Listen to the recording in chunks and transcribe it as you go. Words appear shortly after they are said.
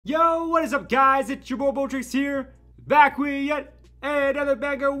Yo, what is up guys? It's your boy Boltrix here, back with yet another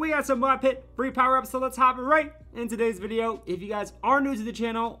banger. We got some mod pit free power ups, so let's hop right in today's video. If you guys are new to the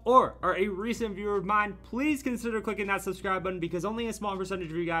channel or are a recent viewer of mine, please consider clicking that subscribe button because only a small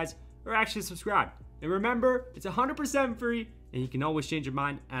percentage of you guys are actually subscribed. And remember, it's 100% free and you can always change your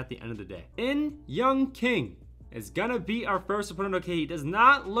mind at the end of the day. Young King is gonna be our first opponent. Okay, he does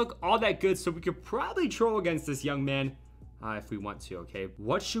not look all that good, so we could probably troll against this young man. If we want to, okay?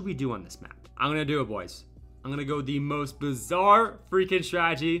 What should we do on this map? I'm gonna do it, boys. I'm gonna go the most bizarre freaking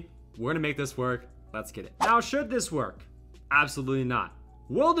strategy. We're gonna make this work. Let's get it. Now, should this work? Absolutely not.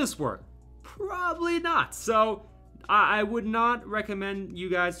 Will this work? Probably not. So, I would not recommend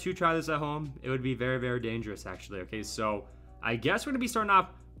you guys to try this at home. It would be very, very dangerous, actually, okay? So, I guess we're gonna be starting off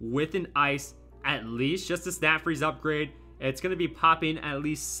with an ice, at least, just a snap freeze upgrade. It's gonna be popping at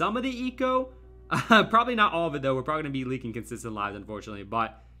least some of the eco. Probably not all of it though. We're probably gonna be leaking consistent lives, unfortunately,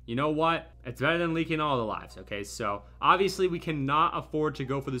 but you know what? It's better than leaking all the lives, okay? So obviously we cannot afford to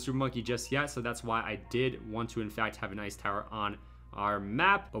go for the super monkey just yet, so that's why I did want to in fact have an ice tower on our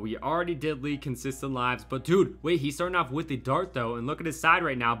map, but we already did leak consistent lives. But dude, wait, he's starting off with the dart though, and look at his side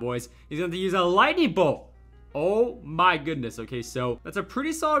right now, boys. He's going to use a lightning bolt. Oh my goodness. Okay, so that's a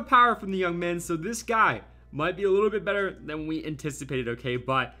pretty solid power from the young man. So this guy might be a little bit better than we anticipated, okay?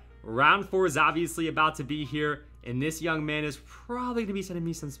 But round 4 is obviously about to be here, and this young man is probably gonna be sending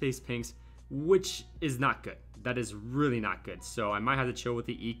me some space pinks, which is not good. That is really not good. So I might have to chill with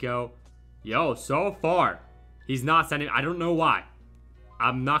the eco. Yo, so far he's not sending. I don't know why.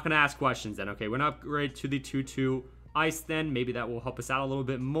 I'm not gonna ask questions then. Okay, we're gonna upgrade to the 2-2 ice then. Maybe that will help us out a little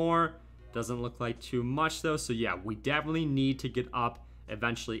bit more. Doesn't look like too much though. So yeah, we definitely need to get up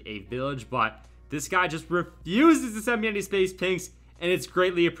eventually a village, but this guy just refuses to send me any space pinks, and it's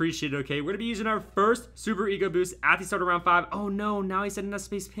greatly appreciated, okay? We're gonna be using our first super ego boost at the start of round 5. Oh no, now he's sending us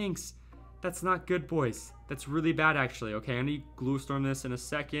space pinks. That's not good, boys. That's really bad, actually. Okay, I'm gonna glue storm this in a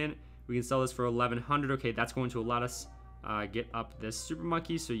second. We can sell this for 1100. Okay, that's going to let us get up this super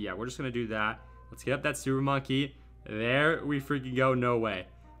monkey. So yeah, we're just gonna do that. Let's get up that super monkey. There we freaking go. No way.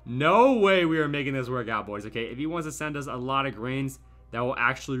 No way we are making this work out, boys, okay? If he wants to send us a lot of grains, that will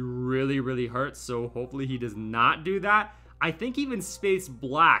actually really, really hurt. So hopefully he does not do that. I think even space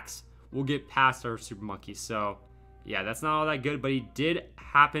blacks will get past our super monkey. So yeah, that's not all that good, but he did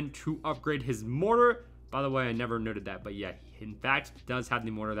happen to upgrade his mortar. By the way, I never noted that, but yeah, he in fact does have the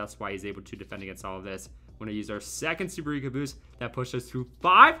mortar. That's why he's able to defend against all of this. We're gonna use our second super eco boost that pushed us to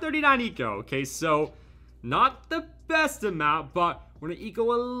 539 eco. Okay, so not the best amount, but we're gonna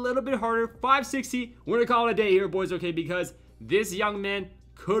eco a little bit harder. 560. We're gonna call it a day here, boys, okay, because this young man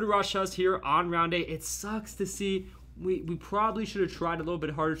could rush us here on round 8. It sucks to see. We probably should have tried a little bit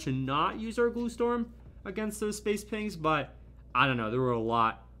harder to not use our glue storm against those space pings, but I don't know. There were a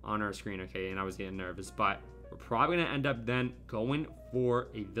lot on our screen, okay, and I was getting nervous, but we're probably going to end up then going for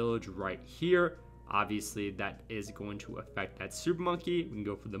a village right here. Obviously, that is going to affect that super monkey. We can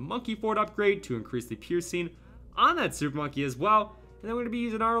go for the monkey fort upgrade to increase the piercing on that super monkey as well. And then we're going to be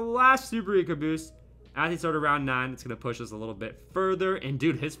using our last super eco boost at the start of round 9. It's going to push us a little bit further. And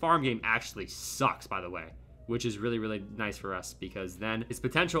dude, his farm game actually sucks, by the way, which is really, really nice for us because then his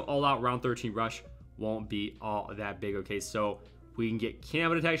potential all-out round 13 rush won't be all that big, okay? So we can get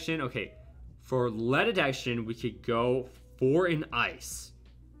camo detection. Okay, for lead detection, we could go for an ice,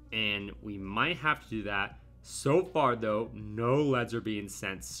 and we might have to do that. So far, though, no leads are being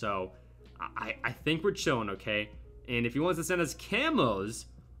sent, so I think we're chilling, okay? And if he wants to send us camos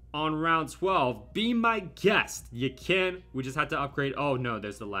on round 12, be my guest. You can. We just have to upgrade. Oh, no,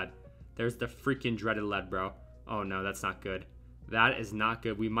 there's the lead. There's the freaking dreaded lead, bro. Oh no, that's not good. That is not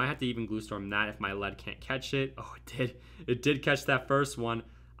good. We might have to even glue storm that if my lead can't catch it. Oh, it did. It did catch that first one.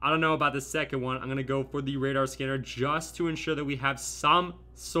 I don't know about the second one. I'm going to go for the radar scanner just to ensure that we have some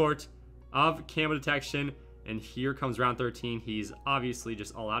sort of camo detection. And here comes round 13. He's obviously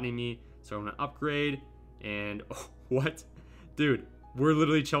just allowing me. So I'm going to upgrade. And oh, what? Dude, we're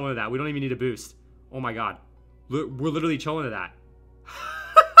literally chilling to that. We don't even need a boost. Oh my God. We're literally chilling to that.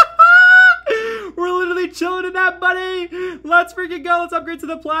 We're literally chilling in that, buddy. Let's freaking go. Let's upgrade to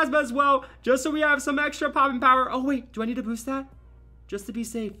the plasma as well, just so we have some extra popping power. Oh, wait. Do I need to boost that? Just to be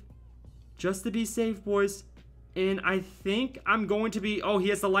safe. Just to be safe, boys. And I think I'm going to be... Oh, he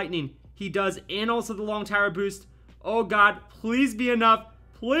has the lightning. He does, and also the long tower boost. Oh, God. Please be enough.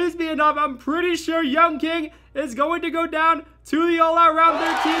 Please be enough. I'm pretty sure Young King is going to go down to the all-out round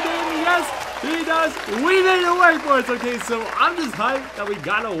 13. And yes, he does. We made it work, boys. Okay, so I'm just hyped that we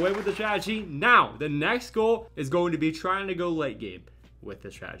got away with the strategy. Now, the next goal is going to be trying to go late game. with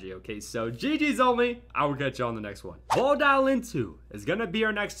this strategy. Okay, so GG's only. I will catch you on the next one. Dial 2 is gonna be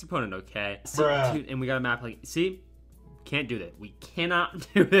our next opponent. Okay, dude, and we got a map like, see, can't do that. We cannot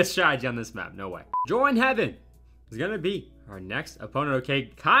do this strategy on this map. No way. Join Heaven is gonna be our next opponent.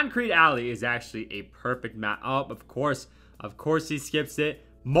 Okay, Concrete Alley is actually a perfect map. Oh, of course he skips it.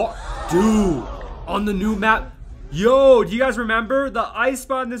 Dude, on the new map. Yo, do you guys remember? The ice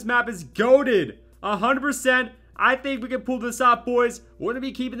spot on this map is goated. 100%. I think we can pull this off, boys. We're going to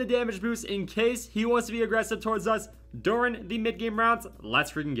be keeping the damage boost in case he wants to be aggressive towards us during the mid-game rounds.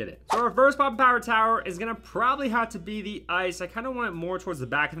 Let's freaking get it. So our first pop power tower is going to probably have to be the ice. I kind of want it more towards the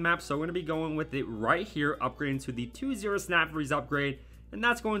back of the map, so we're going to be going with it right here, upgrading to the 2-0 snap freeze upgrade, and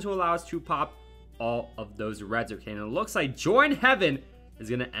that's going to allow us to pop all of those reds, okay? And it looks like Join Heaven is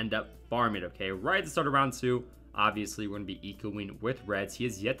going to end up farming, okay? Right at the start of round 2. Obviously, we're going to be ecoing with reds. He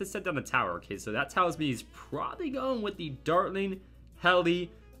has yet to set down the tower, okay? So that tells me he's probably going with the Dartling,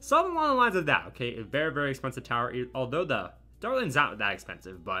 Heli, something along the lines of that, okay? A very, very expensive tower, although the Dartling's not that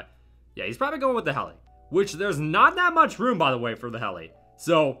expensive, but yeah, he's probably going with the Heli, which there's not that much room, by the way, for the Heli.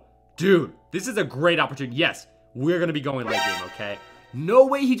 So, dude, this is a great opportunity. Yes, we're going to be going late game, okay? No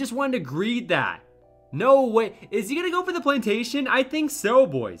way he just wanted to greed that. No way. Is he going to go for the plantation? I think so,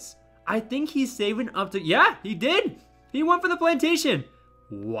 boys. I think he's saving up to... Yeah, he did. He went for the plantation.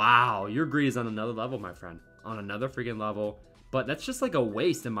 Wow, your greed is on another level, my friend. On another freaking level. But that's just like a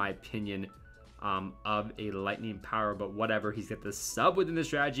waste, in my opinion, of a lightning power. But whatever, he's got the sub within the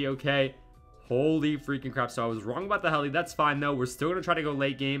strategy, okay? Holy freaking crap. So I was wrong about the Heli. That's fine, though. We're still going to try to go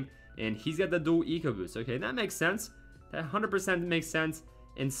late game. And he's got the dual eco boost. Okay, that makes sense. That 100% makes sense.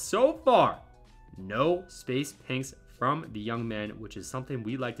 And so far, no space pinks from the young man, which is something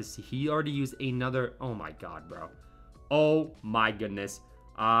we like to see. He already used another... Oh my god, bro. Oh my goodness.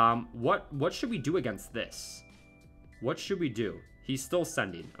 What should we do against this? What should we do? He's still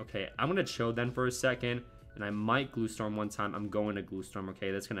sending. Okay, I'm gonna chill then for a second, and I might glue storm one time. I'm going to glue storm.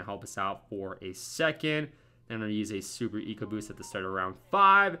 Okay, that's gonna help us out for a second. Then I'm gonna use a super eco boost at the start of round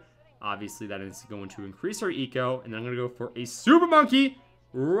 5. Obviously, that is going to increase our eco, and then I'm gonna go for a super monkey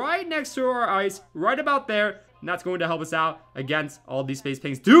right next to our ice, right about there. And that's going to help us out against all these space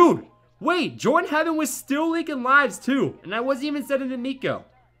pings. Dude, wait, Join Heaven was still leaking lives too. And I wasn't even sending to Miko.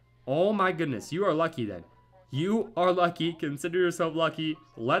 Oh my goodness, you are lucky then. You are lucky. Consider yourself lucky.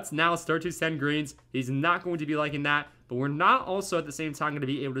 Let's now start to send greens. He's not going to be liking that. But we're not also at the same time going to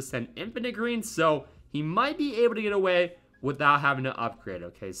be able to send infinite greens. So he might be able to get away without having to upgrade.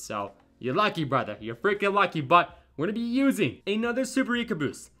 Okay, so you're lucky, brother. You're freaking lucky. But we're going to be using another super eco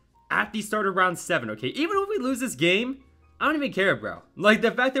boost at the start of round 7, okay? Even if we lose this game, I don't even care, bro. Like,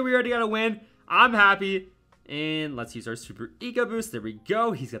 the fact that we already got a win, I'm happy. And let's use our super eco boost. There we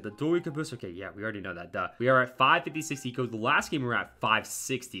go. He's got the dual eco boost. Okay, yeah, we already know that, duh. We are at 556 eco. The last game we were at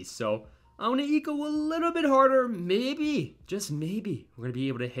 560, so I'm gonna eco a little bit harder. Maybe, just maybe, we're gonna be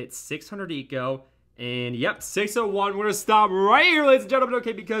able to hit 600 eco. And yep, 601. We're gonna stop right here, ladies and gentlemen,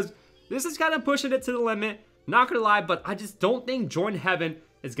 okay? Because this is kind of pushing it to the limit. Not gonna lie, but I just don't think Join Heaven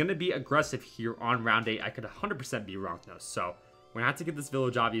is going to be aggressive here on round 8. I could 100% be wrong though. So we're going to have to get this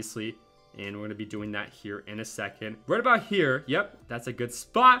village, obviously. And we're going to be doing that here in a second. Right about here. Yep, that's a good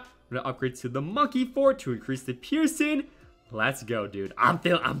spot. I'm going to upgrade to the monkey fort to increase the piercing. Let's go, dude. I'm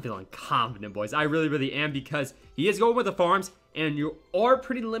feeling confident, boys. I really, really am, because he is going with the farms. And you are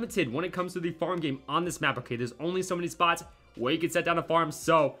pretty limited when it comes to the farm game on this map. Okay, there's only so many spots where you can set down a farm.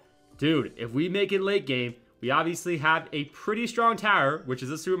 So, dude, if we make it late game, we obviously have a pretty strong tower, which is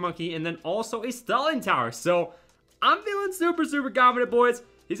a super monkey, and then also a stalling tower. So I'm feeling super, super confident, boys.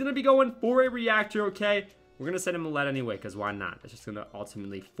 He's going to be going for a reactor, okay? We're going to send him a lead anyway, because why not? That's just going to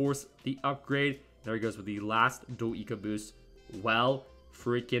ultimately force the upgrade. There he goes with the last dual eco boost. Well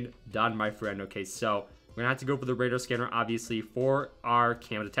freaking done, my friend. Okay, so we're going to have to go for the radar scanner, obviously, for our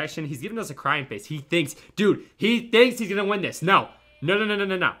camo detection. He's giving us a crying face. He thinks, dude, he thinks he's going to win this. No.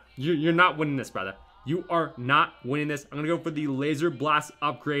 You're not winning this, brother. You are not winning this. I'm going to go for the laser blast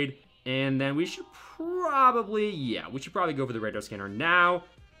upgrade. And then we should probably, yeah, we should probably go for the radar scanner now.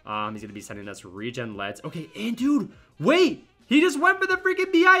 He's going to be sending us regen leads. Okay, and dude, wait. He just went for the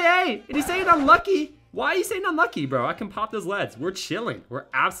freaking BIA. And he's saying unlucky. Why are you saying unlucky, bro? I can pop those leads. We're chilling. We're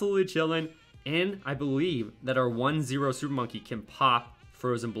absolutely chilling. And I believe that our 1-0 super monkey can pop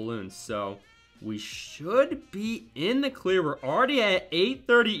frozen balloons. So we should be in the clear. We're already at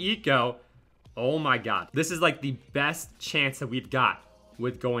 830 eco. Oh my god. This is like the best chance that we've got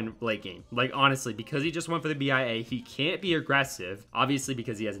with going late game. Like, honestly, because he just went for the BIA, he can't be aggressive. Obviously,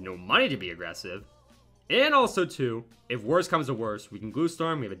 because he has no money to be aggressive. And also too, if worse comes to worse, we can glue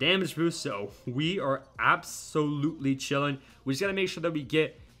storm, we have a damage boost, so we are absolutely chilling. We just gotta make sure that we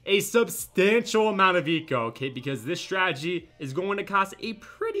get a substantial amount of eco, okay, because this strategy is going to cost a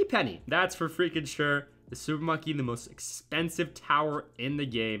pretty penny. That's for freaking sure. The Super Monkey, the most expensive tower in the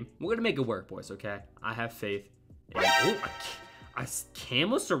game. We're gonna make it work, boys, okay? I have faith. And, oh, a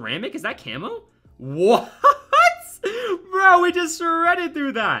camo ceramic? Is that camo? What? Bro, we just shredded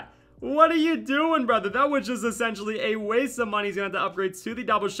through that. What are you doing, brother? That was just essentially a waste of money. He's gonna have to upgrade to the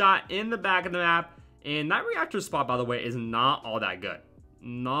double shot in the back of the map. And that reactor spot, by the way, is not all that good.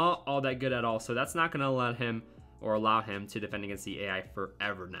 Not all that good at all. So that's not gonna let him or allow him to defend against the AI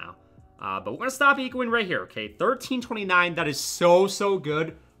forever now. But we're gonna stop ecoing right here, okay? 1329, that is so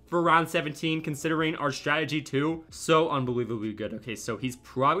good for round 17, considering our strategy too. So unbelievably good. Okay, so he's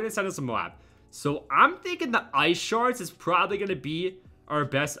probably gonna send us a Moab. So I'm thinking the ice shards is probably gonna be our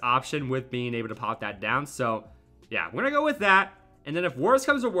best option with being able to pop that down. So yeah, we're gonna go with that. And then if worse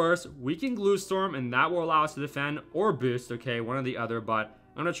comes to worse, we can glue storm and that will allow us to defend or boost, okay? One or the other, but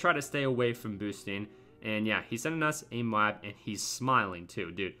I'm gonna try to stay away from boosting. And yeah, he's sending us a Moab and he's smiling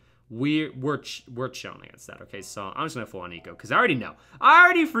too, dude. We're chilling against that, okay? So I'm just gonna full on eco because I already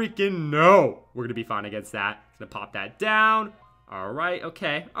freaking know we're gonna be fine against that. Gonna pop that down. All right,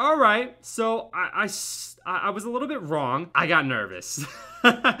 okay, all right. So I was a little bit wrong. I got nervous,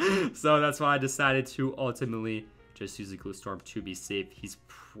 so that's why I decided to ultimately just use the glue storm to be safe. He's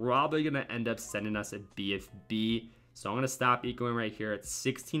probably gonna end up sending us a BFB, so I'm gonna stop ecoing right here at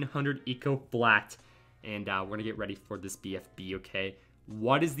 1600 eco flat, and we're gonna get ready for this BFB, okay?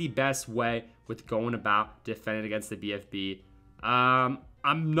 What is the best way with going about defending against the BFB?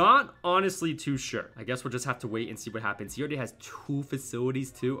 I'm not honestly too sure. I guess we'll just have to wait and see what happens. He already has 2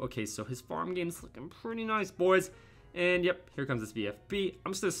 facilities too. Okay, so his farm game's looking pretty nice, boys. And yep, here comes this BFB.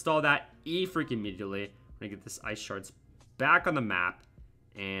 I'm just gonna stall that freaking immediately. I'm gonna get this ice shards back on the map.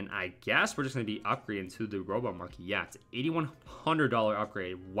 And I guess we're just gonna be upgrading to the Robo Monkey. Yeah, it's an $8,100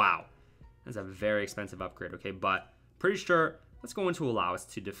 upgrade. Wow, that's a very expensive upgrade, okay? But pretty sure that's going to allow us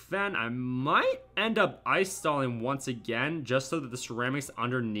to defend. I might end up ice stalling once again, just so that the ceramics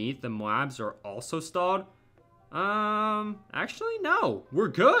underneath the Moabs are also stalled. Actually, no. We're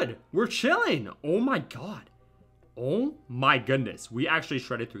good. We're chilling. Oh my god. Oh my goodness. We actually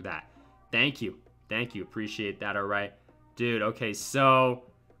shredded through that. Thank you. Thank you. Appreciate that, alright. Dude, okay, so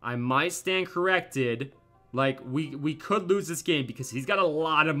I might stand corrected. Like, we could lose this game because he's got a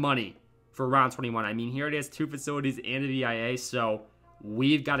lot of money for round 21. I mean, he already has 2 facilities and a VIA, so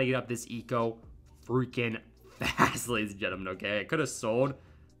we've got to get up this eco freaking fast, ladies and gentlemen, okay? I could have sold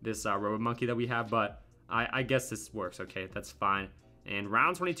this Robo Monkey that we have, but I guess this works, okay? That's fine. And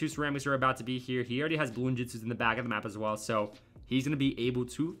round 22 ceramics are about to be here. He already has balloon jutsus in the back of the map as well, so he's going to be able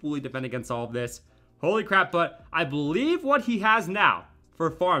to fully defend against all of this. Holy crap, but I believe what he has now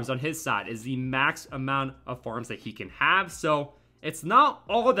for farms on his side is the max amount of farms that he can have, so it's not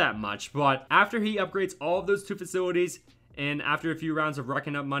all that much, but after he upgrades all of those 2 facilities, and after a few rounds of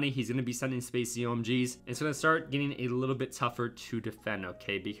racking up money, he's going to be sending space COMGs. It's going to start getting a little bit tougher to defend,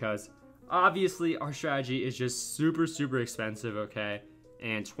 okay? Because obviously our strategy is just super expensive, okay?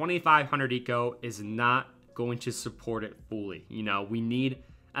 And 2,500 eco is not going to support it fully. You know, we need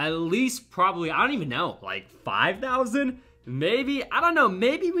at least probably, I don't even know, like 5,000? Maybe, I don't know,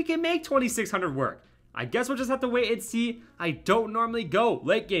 maybe we can make 2,600 work. I guess we'll just have to wait and see. I don't normally go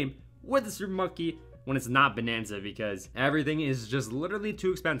late game with the Super Monkey when it's not Bonanza because everything is just literally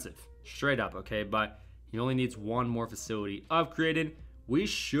too expensive. Straight up, okay? But he only needs 1 more facility upgraded. We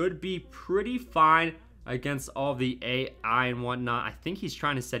should be pretty fine against all the AI and whatnot. I think he's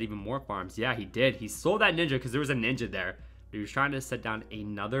trying to set even more farms. Yeah, he did. He sold that ninja because there was a ninja there. But he was trying to set down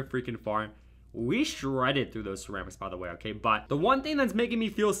another freaking farm. We shredded through those ceramics, by the way, okay? But the one thing that's making me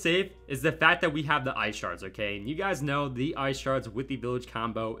feel safe is the fact that we have the ice shards, okay? And you guys know the ice shards with the village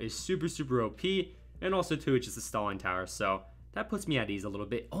combo is super OP. And also, too, it's just a stalling tower. So that puts me at ease a little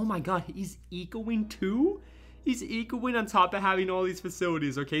bit. Oh my god, he's ecoing too? He's ecoing on top of having all these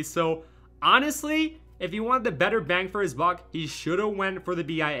facilities, okay? So honestly, if he wanted the better bang for his buck, he should have went for the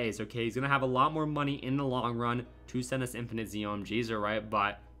BIAs, okay? He's going to have a lot more money in the long run to send us infinite ZOMGs, alright?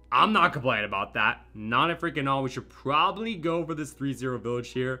 But I'm not complaining about that. Not a freaking all. We should probably go for this 3-0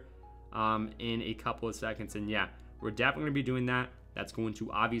 village here in a couple of seconds. And yeah, we're definitely going to be doing that. That's going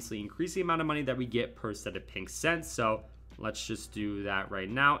to obviously increase the amount of money that we get per set of pink cents. So let's just do that right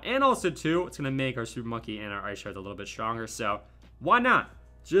now. And also, too, it's going to make our Super Monkey and our ice shards a little bit stronger. So why not?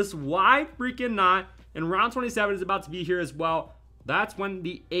 Just why freaking not? And round 27 is about to be here as well. That's when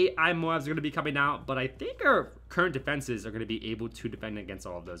the AI Moabs are going to be coming out. But I think our current defenses are going to be able to defend against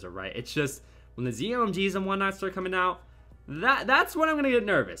all of those, all right? It's just when the ZOMGs and whatnot start coming out, that's when I'm going to get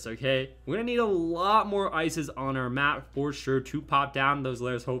nervous, okay? We're going to need a lot more ices on our map for sure to pop down those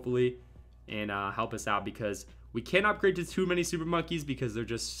layers, hopefully, and help us out, because we can't upgrade to too many super monkeys because they're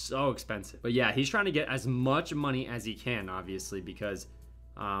just so expensive. But yeah, he's trying to get as much money as he can, obviously, because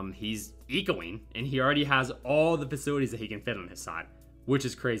he's ecoing, and he already has all the facilities that he can fit on his side, which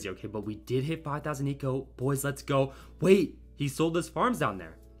is crazy. Okay, but we did hit 5,000 eco. Boys, let's go. Wait, he sold his farms down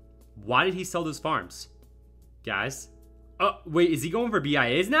there. Why did he sell those farms? Guys, wait, is he going for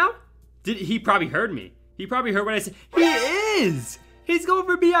BIAs now? He probably heard me. He probably heard what I said. He is! He's going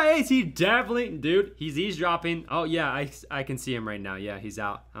for BIAs. He definitely, dude, he's eavesdropping. Oh yeah, I can see him right now. Yeah, he's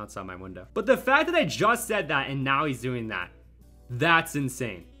outside my window. But the fact that I just said that and now he's doing that, that's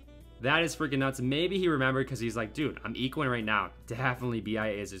insane. That is freaking nuts. Maybe he remembered because he's like, dude, I'm equaling right now. Definitely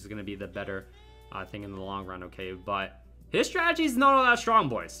BIAs is going to be the better thing in the long run, okay? But his strategy is not all that strong,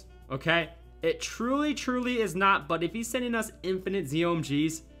 boys, okay? It truly, truly is not. But if he's sending us infinite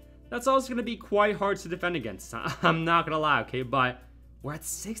ZOMGs, that's also going to be quite hard to defend against. I'm not going to lie, okay? But we're at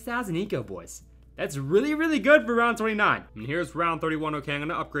 6,000 eco, boys. That's really, really good for round 29. And here's round 31, okay? I'm going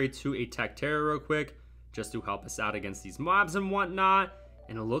to upgrade to a Tech Terror real quick just to help us out against these mobs and whatnot.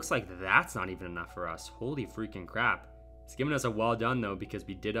 And it looks like that's not even enough for us. Holy freaking crap. It's giving us a well done, though, because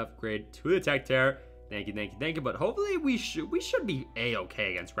we did upgrade to the Tech Terror. Thank you, thank you, thank you. But hopefully we should be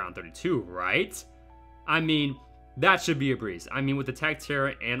A-okay against round 32, right? I mean, that should be a breeze. I mean, with the Tech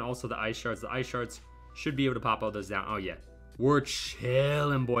Terror and also the Ice Shards should be able to pop all those down. Oh, yeah. We're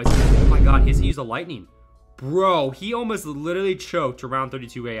chilling, boys. Oh, my God. He used a lightning. Bro, he almost literally choked around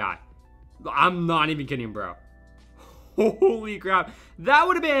 32 AI. I'm not even kidding, bro. Holy crap. That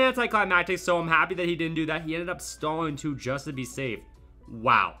would have been anticlimactic, so I'm happy that he didn't do that. He ended up stalling too just to be safe.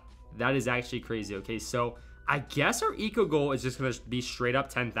 Wow. That is actually crazy, okay? So I guess our eco goal is just going to be straight up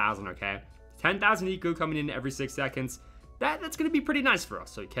 10,000, okay? 10,000 eco coming in every 6 seconds. That's going to be pretty nice for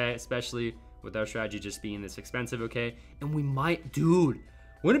us, okay? Especially with our strategy just being this expensive, okay? And we might, dude,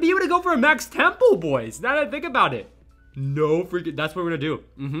 we're going to be able to go for a max temple, boys. Now that I think about it. No freaking, that's what we're going to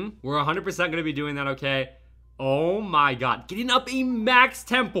do. We're 100% going to be doing that, okay? Oh my God, getting up a max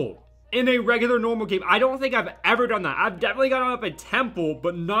temple in a regular normal game. I don't think I've ever done that. I've definitely gotten up a temple,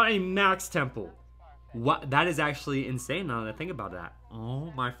 but not a max temple. What? That is actually insane now that I think about that.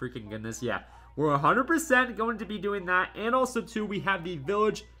 Oh my freaking goodness, yeah. We're 100% going to be doing that. And also too, we have the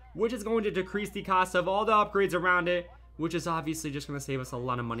village, which is going to decrease the cost of all the upgrades around it, which is obviously just going to save us a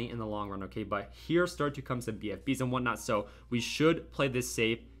lot of money in the long run, okay? But here start to come some BFBs and whatnot, so we should play this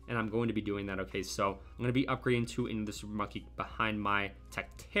safe. And I'm going to be doing that, okay? So I'm going to be upgrading to into the Super Monkey behind my Tech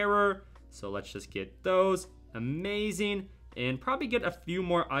Terror. So let's just get those. Amazing. And probably get a few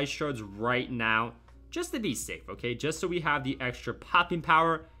more Ice Shards right now just to be safe, okay? Just so we have the extra popping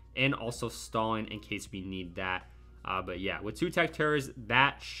power and also stalling in case we need that. But yeah, with 2 Tech Terrors,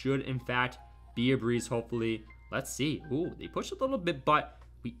 that should in fact be a breeze, hopefully. Let's see. Ooh, they pushed a little bit, but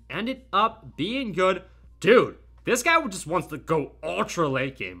we ended up being good. Dude. This guy just wants to go ultra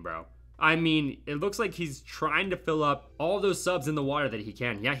late game, bro. I mean, it looks like he's trying to fill up all those subs in the water that he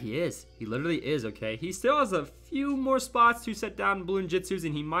can. Yeah, he is. He literally is, okay? He still has a few more spots to set down Bloon Jitsus,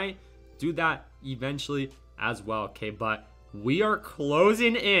 and he might do that eventually as well, okay? But we are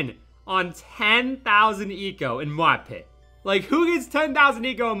closing in on 10,000 eco in my pit. Like, who gets 10,000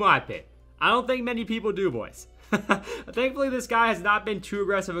 eco in my pit? I don't think many people do, boys. Thankfully, this guy has not been too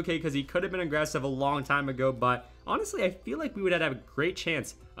aggressive, okay, because he could have been aggressive a long time ago, but honestly, I feel like we would have a great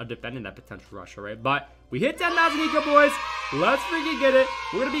chance of defending that potential rush, all right? But we hit 10,000 eco, boys. Let's freaking get it.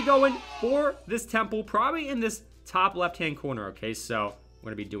 We're going to be going for this temple, probably in this top left-hand corner, okay? So we're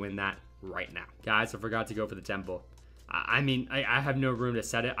going to be doing that right now. Guys, I forgot to go for the temple. I mean, I have no room to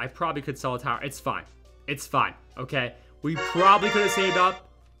set it. I probably could sell a tower. It's fine. It's fine, okay? We probably could have saved up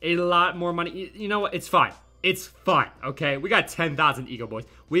a lot more money. You know what? It's fine. It's fine, okay? We got 10,000 eco, boys.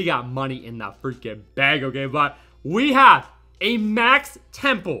 We got money in the freaking bag, okay? But we have a max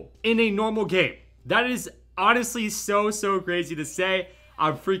temple in a normal game. That is honestly so crazy to say.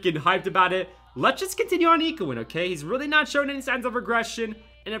 I'm freaking hyped about it. Let's just continue on ecoing, okay? He's really not showing any signs of regression.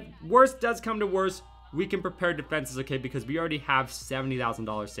 And if worse does come to worse, we can prepare defenses, okay? Because we already have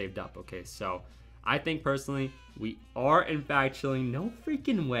 $70,000 saved up, okay? So I think personally, we are in fact chilling. No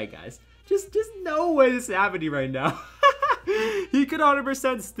freaking way, guys. Just no way this is happening right now. He could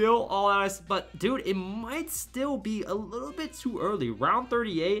 100% still all out us, but dude, it might still be a little bit too early. Round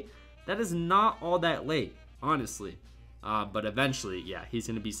 38, that is not all that late, honestly. But eventually, yeah, he's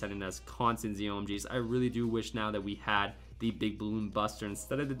going to be sending us constant ZOMGs. I really do wish now that we had the big balloon buster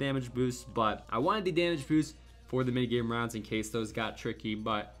instead of the damage boost, but I wanted the damage boost for the mid-game rounds in case those got tricky,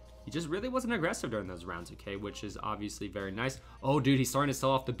 but he just really wasn't aggressive during those rounds, okay, which is obviously very nice. Oh, dude, he's starting to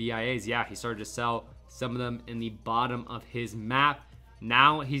sell off the BIAs. Yeah, he started to sell some of them in the bottom of his map.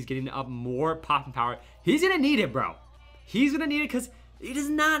 Now he's getting up more popping power. He's gonna need it, bro. He's gonna need it because he does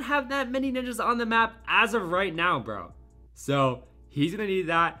not have that many ninjas on the map as of right now, bro. So he's gonna need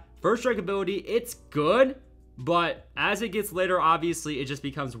that. First strike ability, it's good, but as it gets later, obviously, it just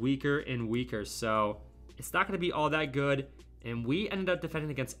becomes weaker and weaker. So it's not gonna be all that good. And we ended up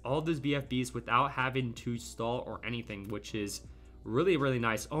defending against all those BFBs without having to stall or anything, which is really, really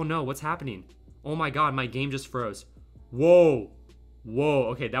nice. Oh no, what's happening? Oh my God, my game just froze. Whoa. Whoa,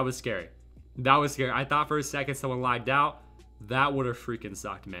 okay, that was scary. That was scary. I thought for a second someone lagged out. That would have freaking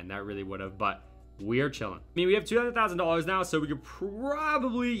sucked, man. That really would have, but we are chilling. I mean, we have $200,000 now, so we could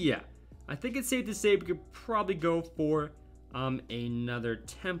probably, yeah. I think it's safe to say we could probably go for another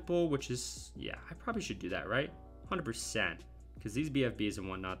temple, which is, yeah, I probably should do that, right? 100%. Because these BFBs and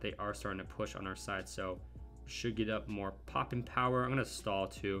whatnot, they are starting to push on our side, so should get up more popping power. I'm going to stall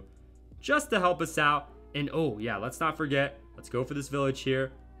too, just to help us out. And oh, yeah, let's not forget, let's go for this village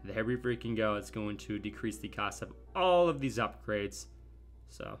here. There we freaking go. It's going to decrease the cost of all of these upgrades.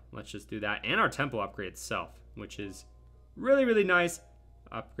 So let's just do that. And our temple upgrade itself, which is really, really nice.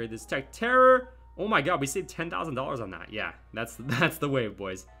 Upgrade this tech terror. Oh my God, we saved $10,000 on that. Yeah, that's the wave,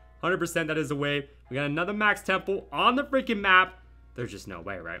 boys. 100% that is the wave. We got another max temple on the freaking map. There's just no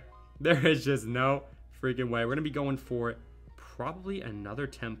way, right? There is just no freaking way. We're going to be going for probably another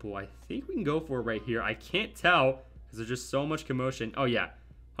temple. I think we can go for it right here. I can't tell because there's just so much commotion. Oh yeah,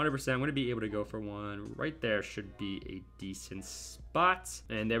 100%. I'm going to be able to go for one. Right there should be a decent spot.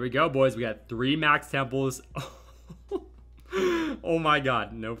 And there we go, boys. We got 3 max temples. Oh my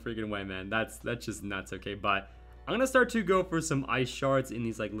God. No freaking way, man. That's just nuts. Okay, but I'm going to start to go for some ice shards in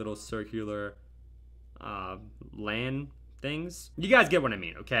these like little circular land things. You guys get what I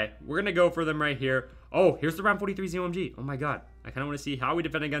mean, okay? We're going to go for them right here. Oh, here's the round 43 ZOMG. Oh my God. I kind of want to see how we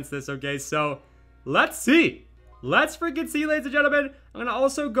defend against this, okay? So let's see. Let's freaking see, ladies and gentlemen. I'm going to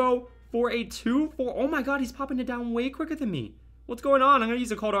also go for a 2-4. Oh my God, he's popping it down way quicker than me. What's going on? I'm going to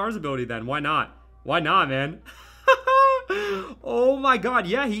use a call to arms ability then. Why not? Why not, man? Oh my God,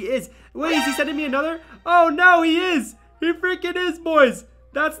 yeah, he is. Wait, is he sending me another? Oh no, he is. He freaking is, boys.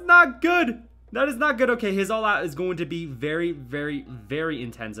 That's not good. That is not good. Okay, his all out is going to be very, very, very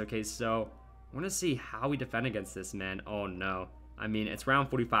intense. Okay, so I want to see how we defend against this, man. Oh no. I mean, it's round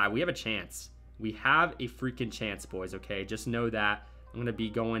 45. We have a chance. We have a freaking chance, boys, okay? Just know that. I'm going to be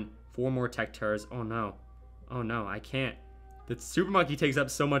going 4 more tech turrets. Oh no. Oh no, I can't. The super monkey takes up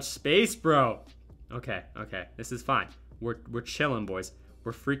so much space, bro. Okay, okay. This is fine. We're chilling, boys.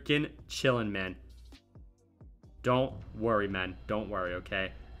 We're freaking chilling, man. Don't worry, man. Don't worry,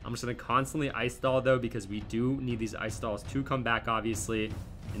 okay? I'm just going to constantly ice stall, though, because we do need these ice stalls to come back, obviously.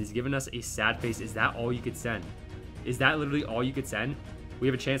 And he's giving us a sad face. Is that all you could send? Is that literally all you could send? We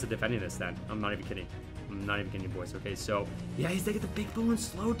have a chance of defending this, then. I'm not even kidding. I'm not even kidding, boys. Okay, so yeah, he's taking the big balloon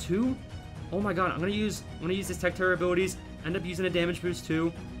slow, too. Oh my God, I'm gonna use his tech terror abilities. End up using a damage boost,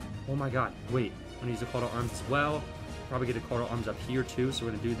 too. Oh my God, wait. I'm gonna use a call to arms as well. Probably get a call to arms up here, too. So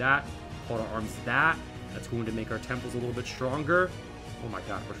we're gonna do that. Call to arms that. That's going to make our temples a little bit stronger. Oh my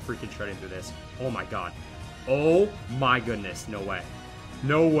God, we're freaking shredding through this. Oh my God. Oh my goodness. No way.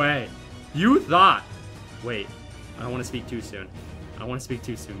 No way. You thought. Wait, I don't want to speak too soon. I don't want to speak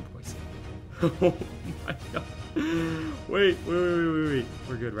too soon, boys. Oh my God. Wait.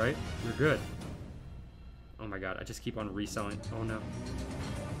 We're good, right? We're good. Oh my God, I just keep on reselling. Oh no.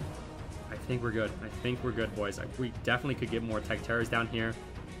 I think we're good. I think we're good, boys. We definitely could get more tech terrors down here.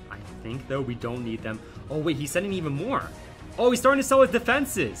 I think, though, we don't need them. Oh, wait, he's sending even more. Oh, he's starting to sell his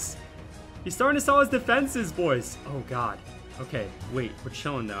defenses. He's starting to sell his defenses, boys. Oh, God. Okay, wait. We're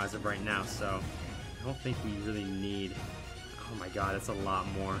chilling, though, as of right now, so I don't think we really need... Oh, my God, that's a lot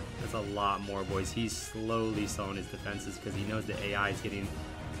more. That's a lot more, boys. He's slowly selling his defenses because he knows the AI is getting...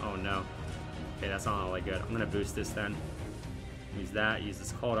 Oh, no. Okay, that's not all that good. I'm going to boost this, then. Use that. Use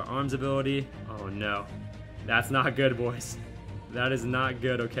this call to arms ability. Oh, no. That's not good, boys. That is not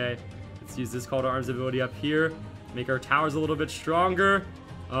good, okay? Let's use this call to arms ability up here. Make our towers a little bit stronger.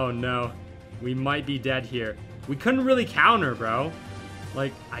 Oh, no. We might be dead here. We couldn't really counter, bro.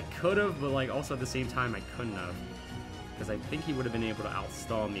 Like, I could have, but, like, also at the same time, I couldn't have. Because I think he would have been able to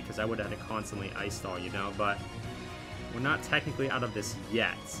outstall me, because I would have had to constantly ice stall, you know? But we're not technically out of this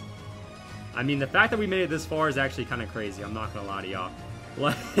yet. I mean, the fact that we made it this far is actually kind of crazy. I'm not going to lie to y'all.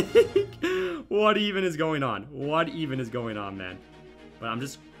 Like, what even is going on? What even is going on, man? But I'm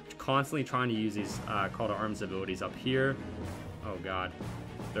just constantly trying to use these call to arms abilities up here. Oh, God.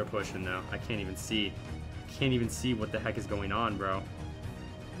 They're pushing now. I can't even see. Can't even see what the heck is going on, bro.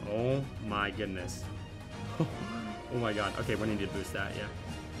 Oh my goodness. Oh my god. Okay, we need to boost that, yeah.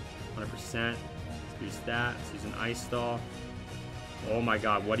 100%. Let's boost that. Let's use an ice stall. Oh my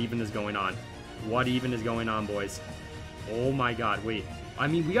god, what even is going on? What even is going on, boys? Oh my god, wait. I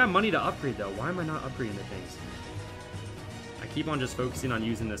mean, we got money to upgrade, though. Why am I not upgrading the things? I keep on just focusing on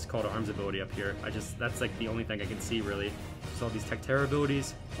using this Call to Arms ability up here. That's like the only thing I can see, really. Just all these Tech Terror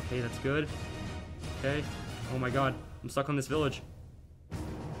abilities. Okay, that's good. Okay. Oh my god, I'm stuck on this village.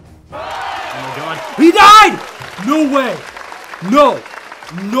 Oh my god. He died! No way! No!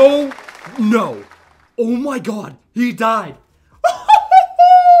 No! No! Oh my god, he died!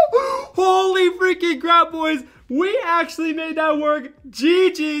 Holy freaking crap, boys! We actually made that work.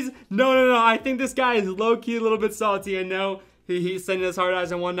 GG's. No. I think this guy is low-key a little bit salty. I know he's sending us hard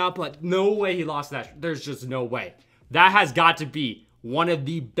eyes and whatnot, but no way he lost that. There's just no way. That has got to be one of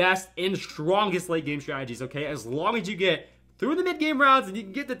the best and strongest late game strategies, okay? As long as you get through the mid-game rounds and you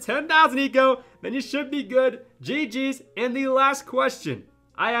can get to 10,000 eco, then you should be good. GG's. And the last question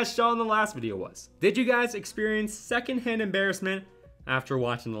I asked y'all in the last video was, did you guys experience secondhand embarrassment after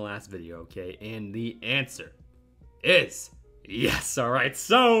watching the last video, okay? And the answer is yes. All right,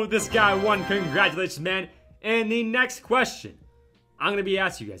 so this guy won. Congratulations, man. And the next question I'm gonna be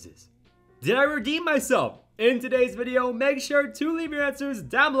asking you guys is, did I redeem myself in today's video? Make sure to leave your answers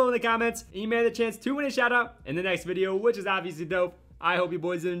down below in the comments, and you may have the chance to win a shout out in the next video, which is obviously dope. I hope you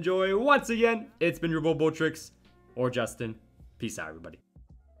boys enjoy. Once again, it's been your boy Boltrix, or Justin. Peace out, everybody.